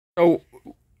So,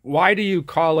 why do you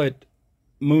call it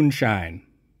moonshine?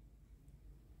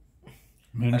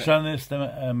 Moonshine is the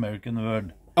American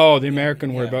word. Oh, the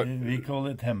American word, but We call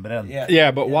it hembränt.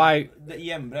 yeah, but why? The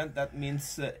hjemmebrent, that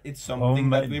means it's something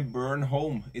that we burn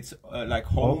home. It's like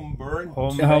home burn.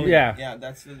 Homemade. Yeah. Yeah,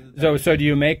 that's. So do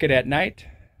you make it at night?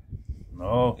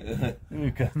 No,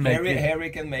 you can make it. Harry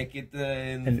can make it.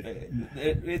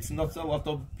 It's not a lot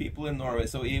of people in Norway,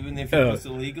 so even if it was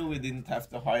illegal, we didn't have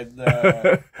to hide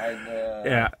the.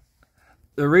 Yeah.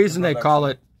 The reason they call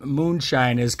it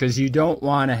moonshine is because you don't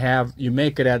want to have, you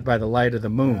make it by the light of the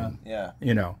moon. Yeah.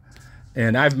 You know,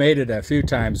 and I've made it a few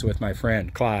times with my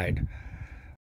friend Clyde.